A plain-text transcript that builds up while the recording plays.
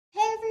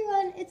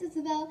it's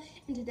Isabelle,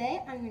 and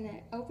today I'm going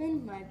to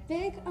open my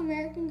big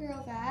American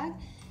Girl bag.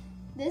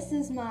 This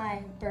is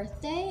my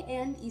birthday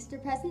and Easter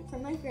present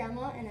from my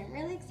grandma, and I'm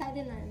really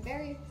excited and I'm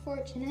very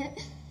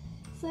fortunate.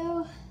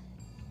 So,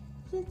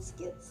 let's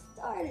get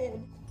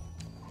started.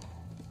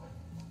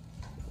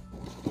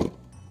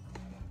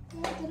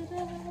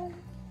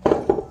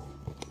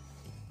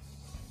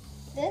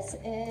 This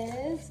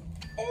is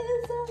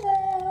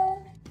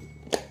Isabelle.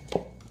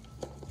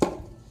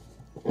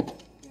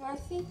 My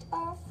feet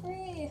are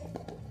free.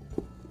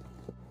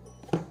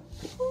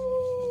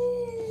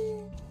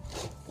 Whee!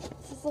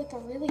 This is like a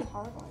really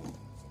hard one.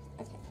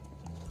 Okay,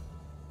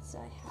 so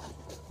I have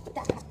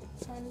that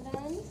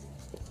undone.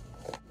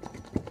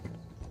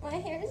 My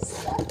hair is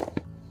stuck.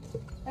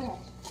 Okay.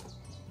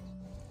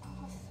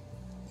 Off.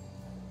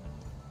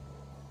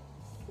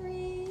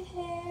 Free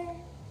hair.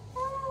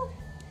 Ah,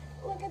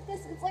 look at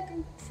this. It's like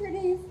a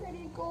pretty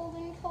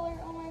golden color.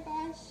 Oh my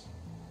gosh.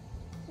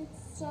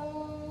 It's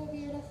so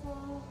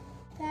beautiful.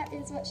 That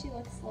is what she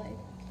looks like.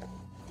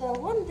 The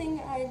one thing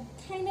I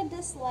kind of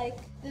dislike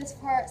this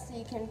part, so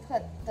you can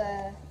put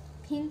the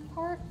pink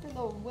part for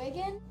the wig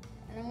in.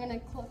 And I'm gonna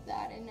clip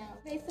that in now.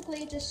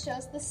 Basically, it just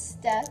shows the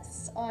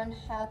steps on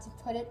how to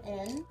put it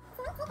in.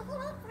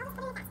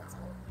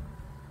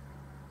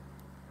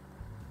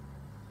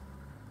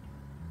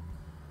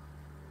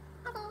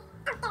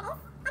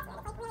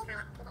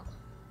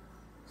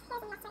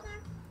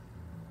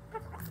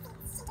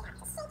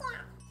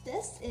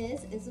 This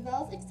is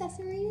Isabelle's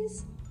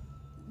accessories.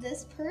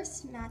 This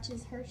purse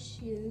matches her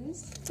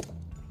shoes.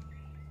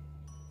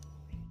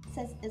 It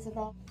says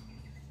Isabelle.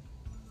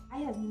 I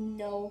have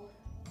no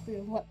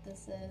clue what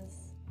this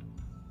is.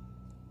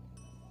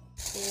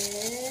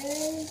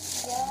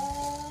 Is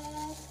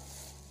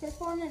the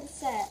performance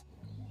set.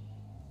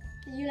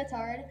 The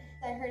unitard.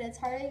 I heard it's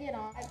hard to get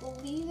on. I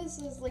believe this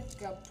is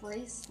like a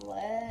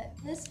bracelet.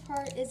 This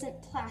part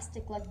isn't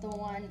plastic like the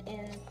one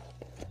in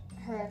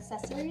her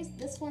accessories.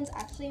 This one's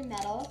actually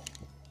metal.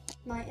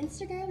 My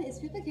Instagram is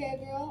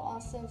PoopaGirl,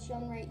 also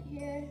shown right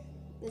here.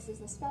 This is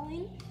the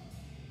spelling.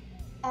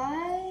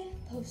 I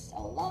post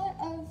a lot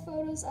of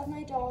photos of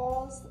my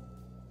dolls,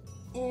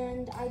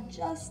 and I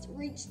just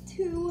reached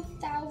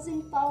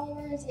 2,000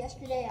 followers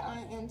yesterday.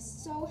 I am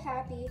so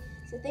happy.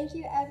 So thank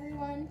you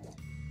everyone.